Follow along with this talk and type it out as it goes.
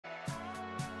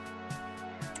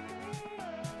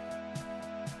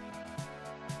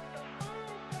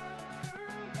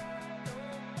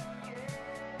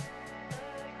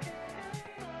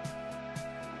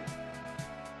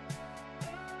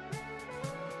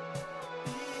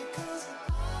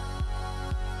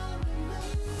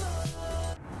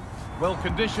Well,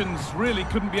 conditions really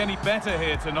couldn't be any better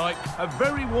here tonight. A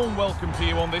very warm welcome to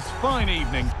you on this fine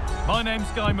evening. My name's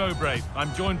Guy Mowbray.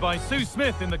 I'm joined by Sue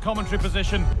Smith in the commentary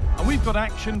position, and we've got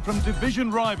action from division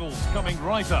rivals coming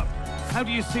right up. How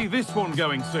do you see this one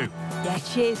going, Sue? Yeah,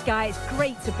 cheers, Guy. It's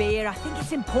great to be here. I think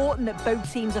it's important that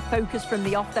both teams are focused from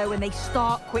the off, though, and they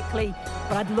start quickly.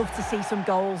 But I'd love to see some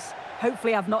goals.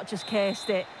 Hopefully I've not just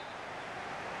cursed it.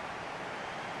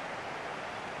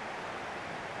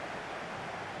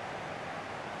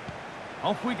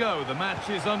 Off we go, the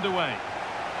match is underway.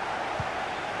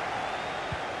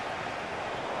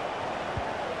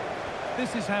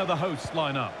 This is how the hosts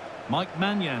line up. Mike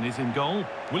Maignan is in goal.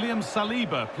 William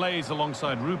Saliba plays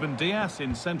alongside Ruben Dias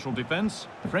in central defence.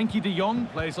 Frenkie de Jong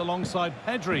plays alongside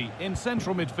Pedri in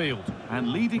central midfield.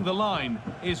 And leading the line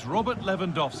is Robert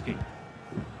Lewandowski.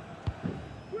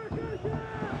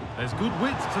 There's good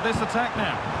width to this attack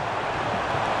now.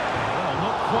 Well,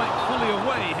 not quite fully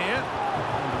away here.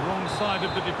 Wrong side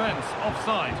of the defence,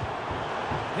 offside.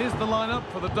 Here's the lineup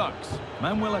for the Ducks.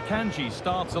 Manuel Akanji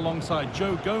starts alongside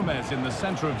Joe Gomez in the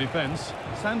centre of defence.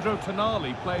 Sandro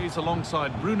Tonali plays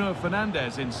alongside Bruno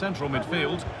Fernandes in central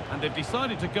midfield. And they've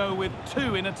decided to go with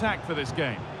two in attack for this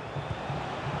game.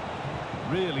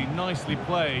 Really nicely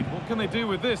played. What can they do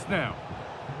with this now?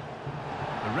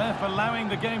 The ref allowing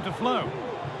the game to flow.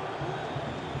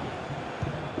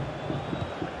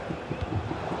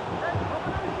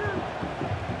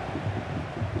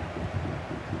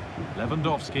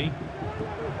 Lewandowski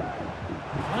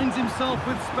finds himself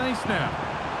with space now.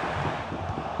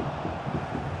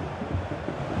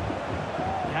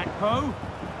 Gakpo,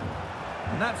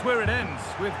 and that's where it ends,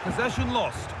 with possession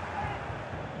lost.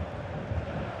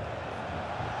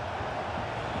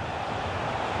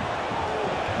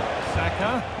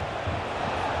 Saka.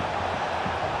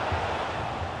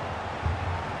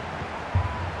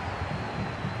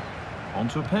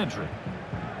 Onto Pedri.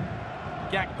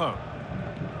 Gakpo.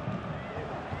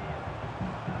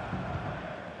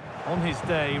 On his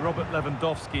day, Robert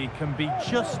Lewandowski can be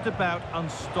just about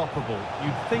unstoppable.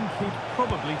 You'd think he'd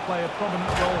probably play a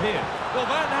prominent role here. Well,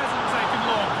 that hasn't taken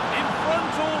long. In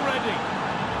front already.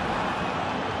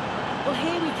 Well,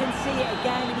 here we can see it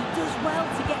again, and he does well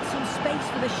to get some space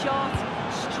for the shot.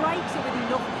 Strikes it with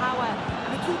enough power,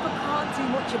 and the keeper can't do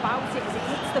much about it as it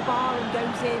hits the bar and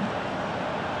goes in.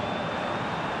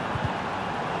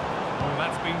 Oh,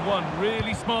 that's been won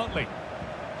really smartly.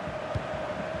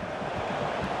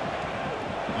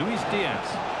 Luis Diaz.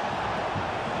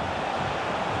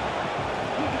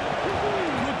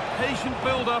 Good patient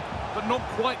build-up, but not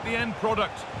quite the end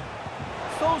product.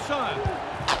 Solskjaer.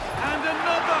 And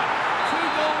another! 2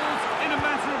 goals in a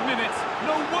matter of minutes.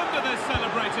 No wonder they're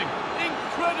celebrating.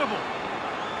 Incredible!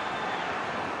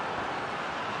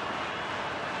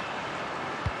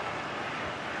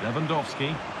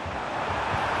 Lewandowski.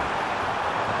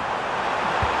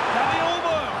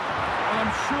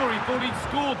 I'm sure he thought he'd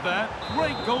scored there.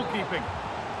 Great goalkeeping.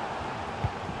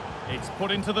 It's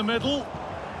put into the middle.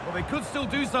 Well, they could still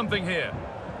do something here.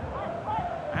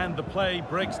 And the play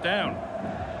breaks down.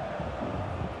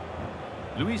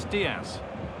 Luis Diaz.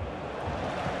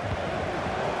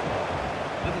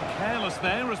 A little careless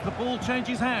there as the ball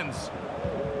changes hands.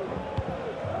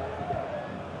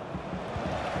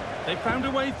 They found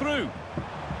a way through.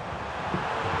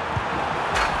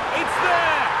 It's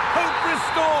there! Hope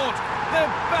restored! They're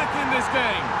back in this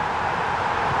game.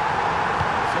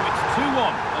 So it's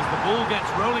 2-1 as the ball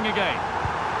gets rolling again.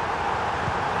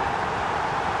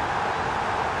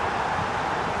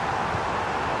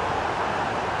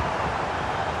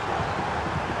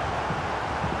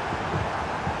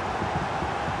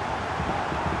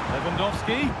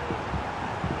 Lewandowski.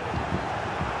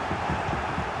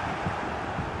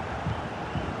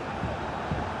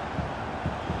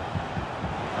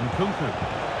 And Kunku.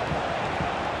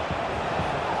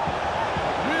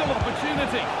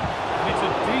 Opportunity. It's a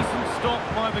decent stop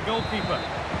by the goalkeeper.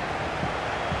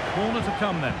 Corner to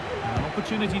come then. An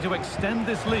opportunity to extend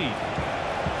this lead.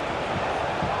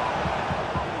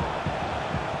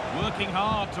 Working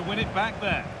hard to win it back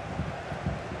there.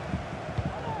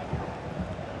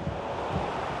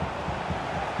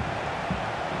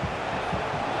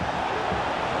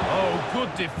 Oh,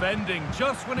 good defending,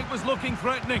 just when it was looking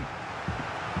threatening.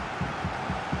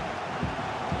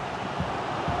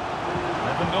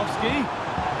 Lewandowski.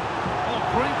 Oh,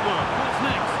 great work. What's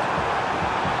next?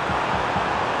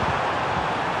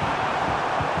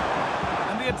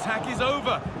 And the attack is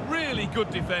over. Really good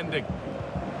defending. Could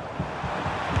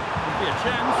be a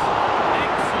chance.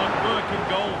 Excellent work and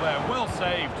goal there. Well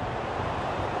saved.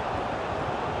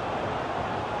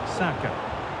 Saka.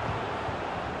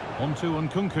 On to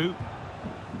Nkunku.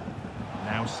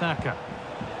 Now Saka.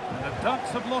 And the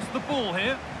Ducks have lost the ball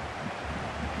here.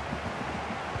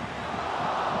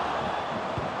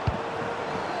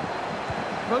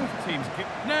 Both teams kick.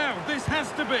 Now, this has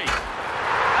to be.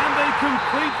 And they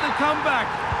complete the comeback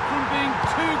from being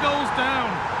 2 goals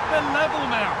down. They're level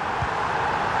now.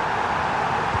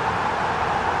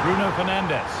 Bruno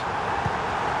Fernandes.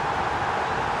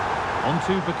 On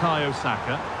to Bukayo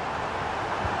Saka.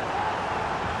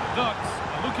 Ducks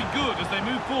are looking good as they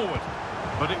move forward.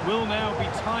 But it will now be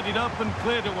tidied up and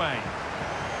cleared away.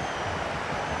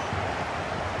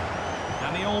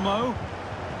 Dani Olmo.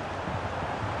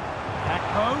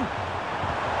 Gakpo.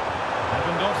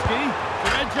 Lewandowski to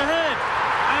edge ahead.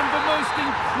 And the most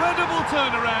incredible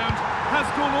turnaround has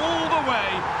gone all the way.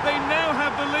 They now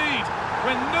have the lead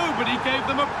when nobody gave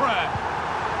them a prayer.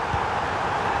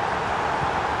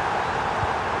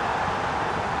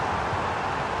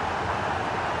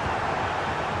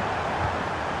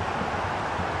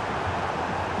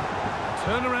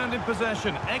 Turnaround in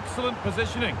possession, excellent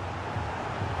positioning.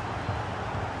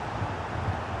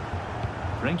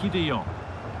 Frenkie de Jong.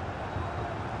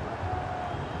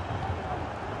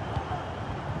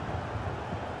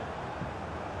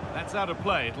 That's out of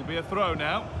play, it'll be a throw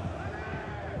now.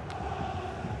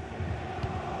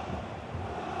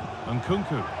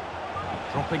 Nkunku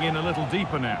dropping in a little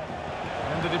deeper now.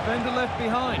 And the defender left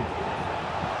behind.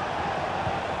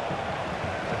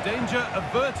 The danger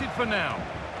averted for now.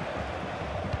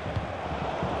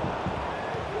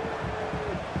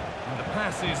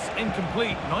 Pass is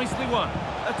incomplete, nicely won.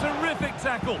 A terrific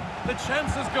tackle, the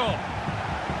chance has gone.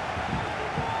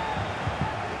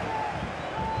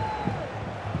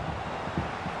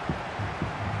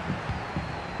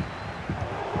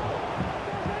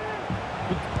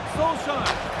 Solskjaer,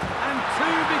 and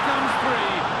 2 becomes 3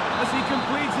 as he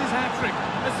completes his hat-trick.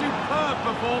 A superb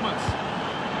performance.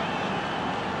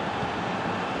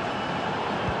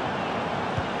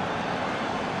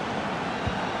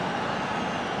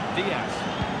 Diaz.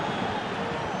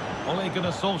 Ole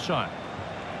Gunnar Solskjaer.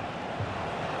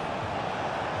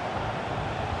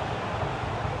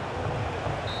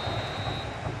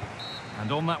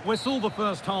 And on that whistle, the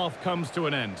first half comes to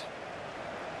an end.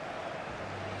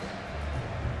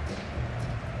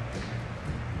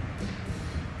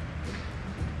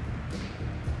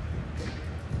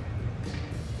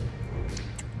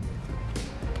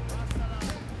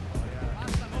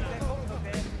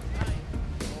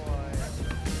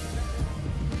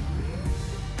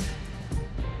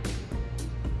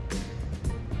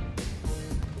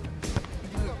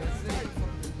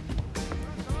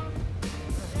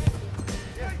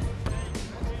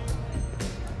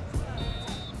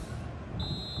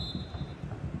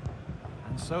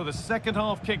 So the second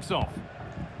half kicks off.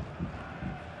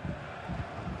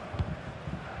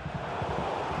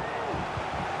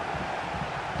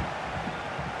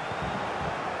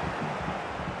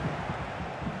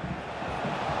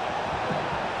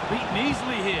 Beaten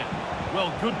easily here.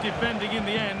 Well, good defending in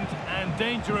the end, and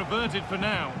danger averted for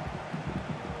now.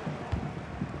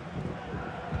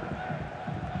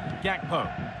 Gakpo.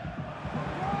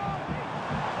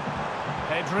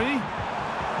 Pedri.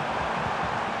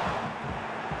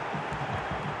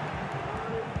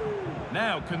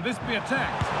 Now, can this be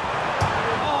attacked?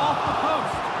 Oh, off the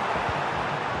post!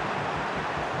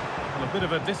 Well, a bit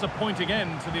of a disappointing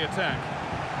end to the attack.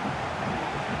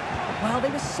 Well, they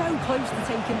were so close to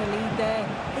taking the lead there.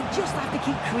 They just have to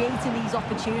keep creating these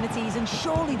opportunities, and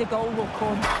surely the goal will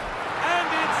come. And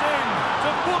it's in to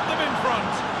put them in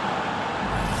front.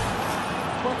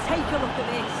 Well, take a look at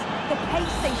this. The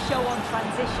pace they show on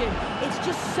transition, it's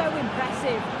just so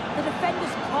impressive. The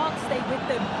defenders can't stay with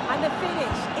them, and the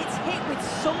finish, it's hit with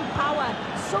some power,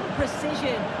 some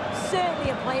precision. Certainly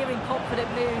a player in confident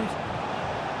mood.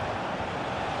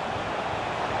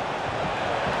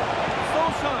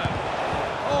 Solskjaer.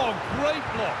 Oh, great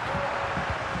block.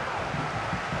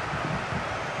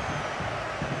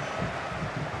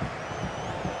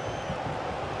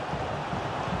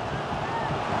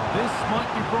 This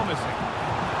might be promising.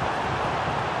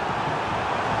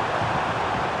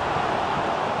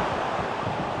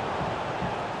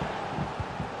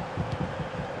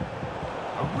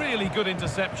 Really good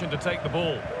interception to take the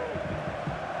ball.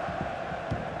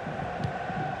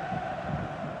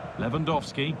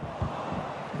 Lewandowski.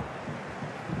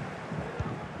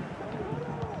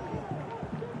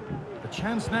 The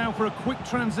chance now for a quick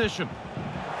transition.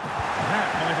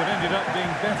 That might have ended up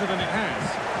being better than it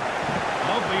has.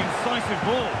 Lovely incisive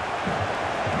ball.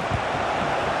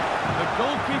 The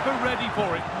goalkeeper ready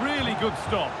for it. Really good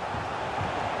stop.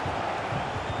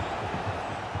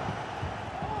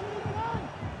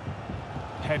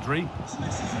 Pedri.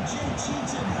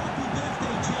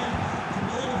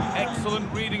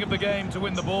 Excellent reading of the game to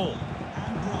win the ball.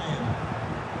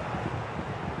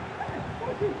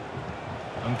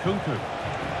 And Nkunku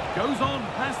goes on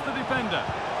past the defender.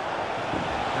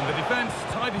 And the defence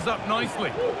tidies up nicely.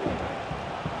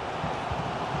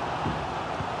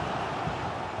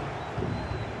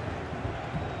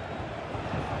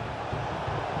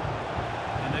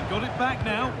 And they've got it back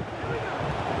now.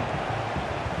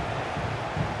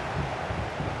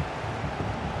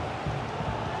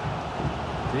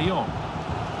 De Jong.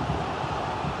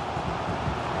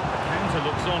 The counter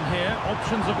looks on here.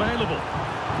 Options available.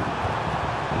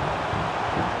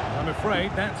 I'm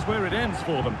afraid that's where it ends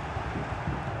for them.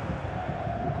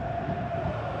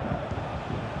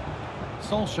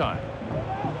 Solskjaer.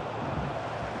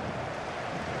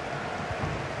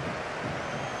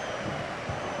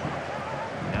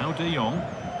 Now De Jong.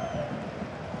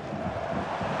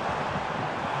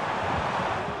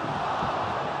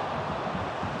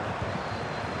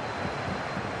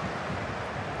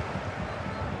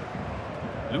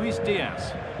 Luis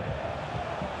Diaz.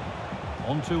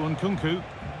 On to Nkunku.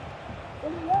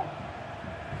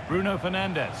 Bruno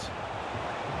Fernandes.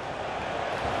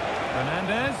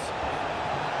 Fernandes.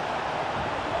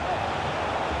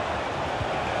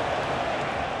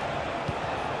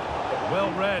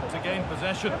 Well read to gain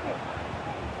possession.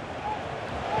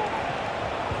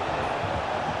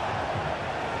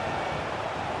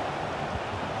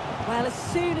 Well, as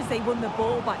soon as they won the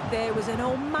ball back, there was an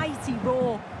almighty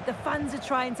roar. The fans are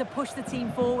trying to push the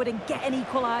team forward and get an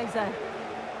equaliser.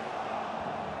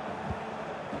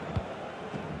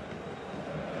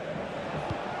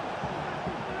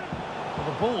 Well,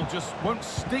 the ball just won't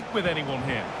stick with anyone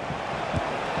here.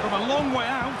 From a long way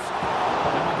out,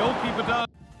 and the goalkeeper does.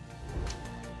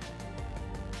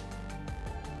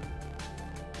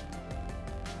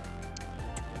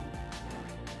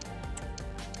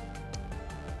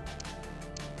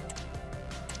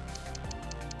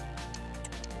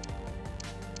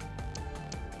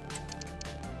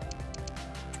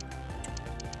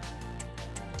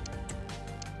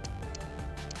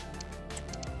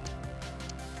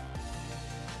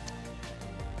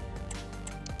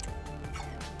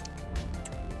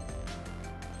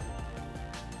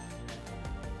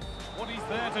 What he's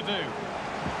there to do.